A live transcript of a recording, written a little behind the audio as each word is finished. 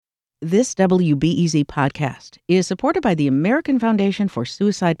This WBEZ podcast is supported by the American Foundation for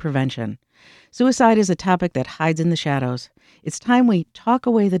Suicide Prevention. Suicide is a topic that hides in the shadows. It's time we talk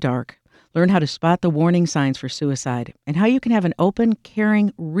away the dark, learn how to spot the warning signs for suicide, and how you can have an open,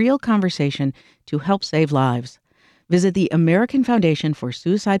 caring, real conversation to help save lives. Visit the American Foundation for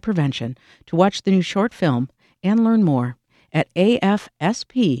Suicide Prevention to watch the new short film and learn more at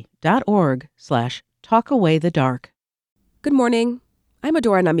afsp.org/talkawaythedark. Good morning. I'm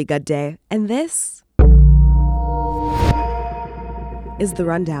Adora Namigadde, and this is The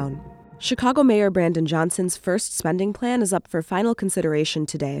Rundown. Chicago Mayor Brandon Johnson's first spending plan is up for final consideration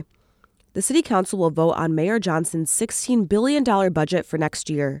today. The City Council will vote on Mayor Johnson's $16 billion budget for next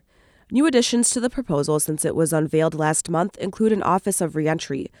year. New additions to the proposal since it was unveiled last month include an Office of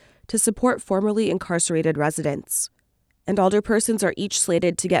Reentry to support formerly incarcerated residents. And alderpersons are each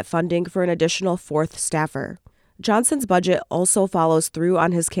slated to get funding for an additional fourth staffer. Johnson's budget also follows through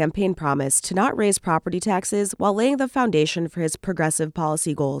on his campaign promise to not raise property taxes while laying the foundation for his progressive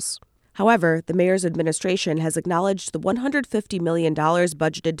policy goals. However, the mayor's administration has acknowledged the $150 million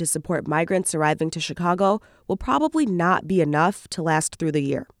budgeted to support migrants arriving to Chicago will probably not be enough to last through the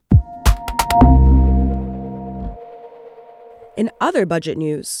year. In other budget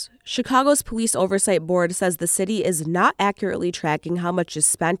news, Chicago's Police Oversight Board says the city is not accurately tracking how much is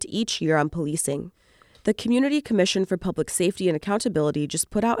spent each year on policing. The Community Commission for Public Safety and Accountability just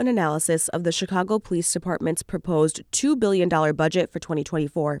put out an analysis of the Chicago Police Department's proposed $2 billion budget for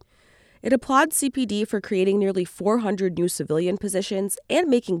 2024. It applauds CPD for creating nearly 400 new civilian positions and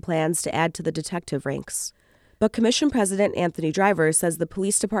making plans to add to the detective ranks. But Commission President Anthony Driver says the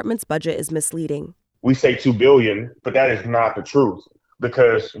police department's budget is misleading. We say $2 billion, but that is not the truth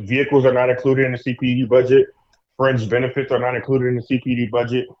because vehicles are not included in the CPD budget. Fringe benefits are not included in the CPD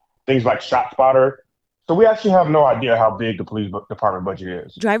budget. Things like ShotSpotter. So we actually have no idea how big the police department budget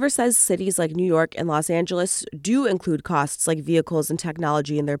is. Driver says cities like New York and Los Angeles do include costs like vehicles and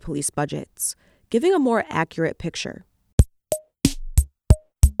technology in their police budgets, giving a more accurate picture.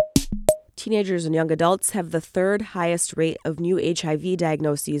 Teenagers and young adults have the third highest rate of new HIV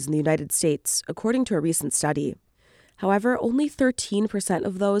diagnoses in the United States, according to a recent study. However, only 13%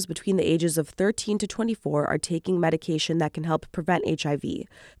 of those between the ages of 13 to 24 are taking medication that can help prevent HIV,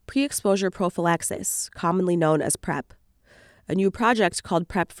 pre-exposure prophylaxis, commonly known as PrEP. A new project called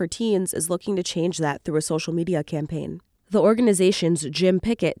PrEP for Teens is looking to change that through a social media campaign. The organization's Jim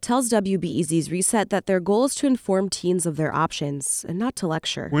Pickett tells WBEZ's Reset that their goal is to inform teens of their options and not to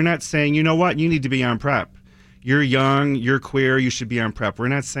lecture. We're not saying, you know what, you need to be on PrEP. You're young, you're queer, you should be on PrEP. We're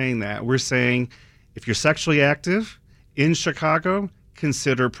not saying that. We're saying if you're sexually active in Chicago,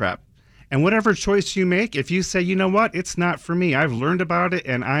 consider PrEP. And whatever choice you make, if you say, you know what, it's not for me, I've learned about it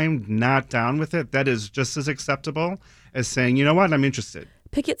and I'm not down with it, that is just as acceptable as saying, you know what, I'm interested.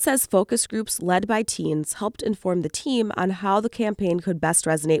 Pickett says focus groups led by teens helped inform the team on how the campaign could best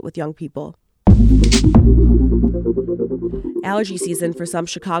resonate with young people. Allergy season for some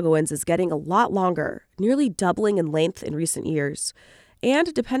Chicagoans is getting a lot longer, nearly doubling in length in recent years.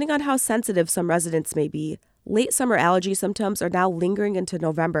 And depending on how sensitive some residents may be, late summer allergy symptoms are now lingering into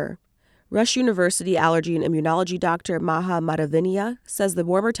November. Rush University allergy and immunology doctor Maha Madavinia says the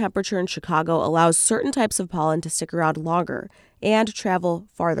warmer temperature in Chicago allows certain types of pollen to stick around longer and travel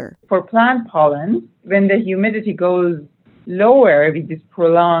farther. For plant pollen, when the humidity goes lower with these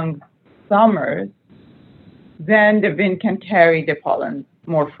prolonged summers, then the wind can carry the pollen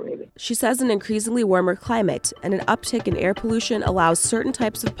more freely. She says an increasingly warmer climate and an uptick in air pollution allows certain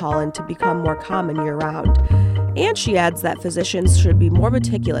types of pollen to become more common year-round. And she adds that physicians should be more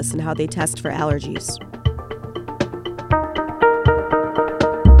meticulous in how they test for allergies.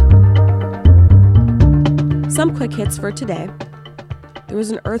 Some quick hits for today. There was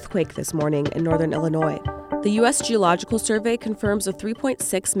an earthquake this morning in northern Illinois. The U.S. Geological Survey confirms a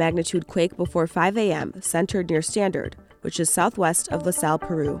 3.6 magnitude quake before 5 a.m., centered near Standard, which is southwest of La Salle,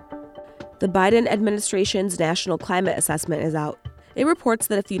 Peru. The Biden administration's National Climate Assessment is out. It reports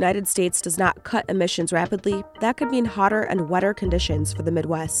that if the United States does not cut emissions rapidly, that could mean hotter and wetter conditions for the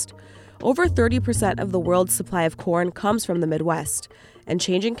Midwest. Over 30% of the world's supply of corn comes from the Midwest, and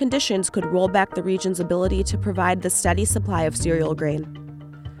changing conditions could roll back the region's ability to provide the steady supply of cereal grain.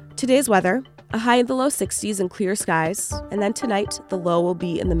 Today's weather, a high in the low 60s and clear skies, and then tonight, the low will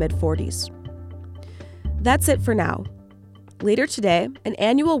be in the mid-40s. That's it for now. Later today, an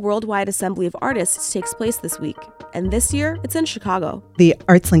annual worldwide assembly of artists takes place this week, and this year, it's in Chicago. The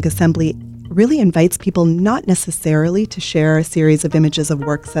ArtsLink Assembly really invites people not necessarily to share a series of images of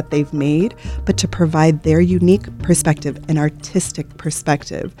works that they've made, but to provide their unique perspective, an artistic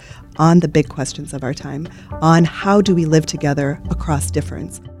perspective on the big questions of our time, on how do we live together across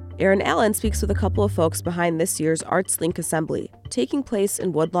difference. Aaron Allen speaks with a couple of folks behind this year's Arts Link Assembly, taking place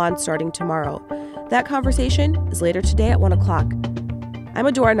in Woodlawn starting tomorrow. That conversation is later today at 1 o'clock. I'm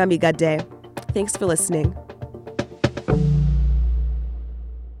Adora Namigadde. Thanks for listening.